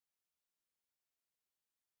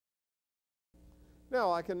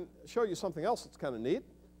Now, I can show you something else that's kind of neat.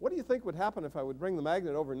 What do you think would happen if I would bring the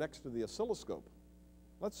magnet over next to the oscilloscope?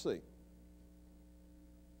 Let's see.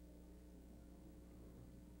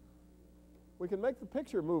 We can make the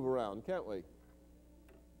picture move around, can't we?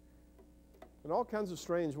 In all kinds of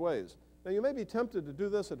strange ways. Now, you may be tempted to do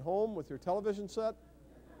this at home with your television set.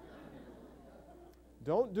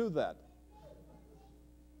 Don't do that.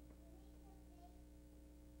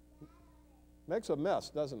 Makes a mess,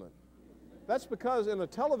 doesn't it? That's because in a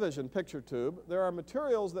television picture tube, there are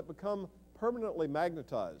materials that become permanently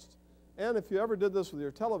magnetized. And if you ever did this with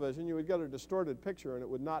your television, you would get a distorted picture and it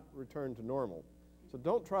would not return to normal. So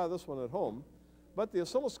don't try this one at home. But the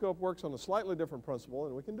oscilloscope works on a slightly different principle,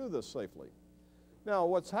 and we can do this safely. Now,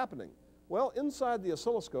 what's happening? Well, inside the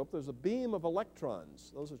oscilloscope, there's a beam of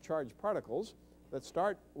electrons. Those are charged particles that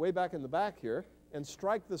start way back in the back here and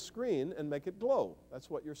strike the screen and make it glow. That's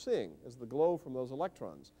what you're seeing, is the glow from those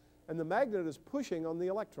electrons. And the magnet is pushing on the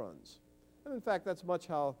electrons. And in fact, that's much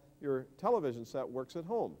how your television set works at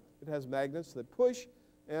home. It has magnets that push,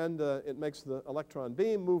 and it makes the electron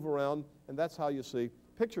beam move around, and that's how you see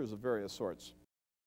pictures of various sorts.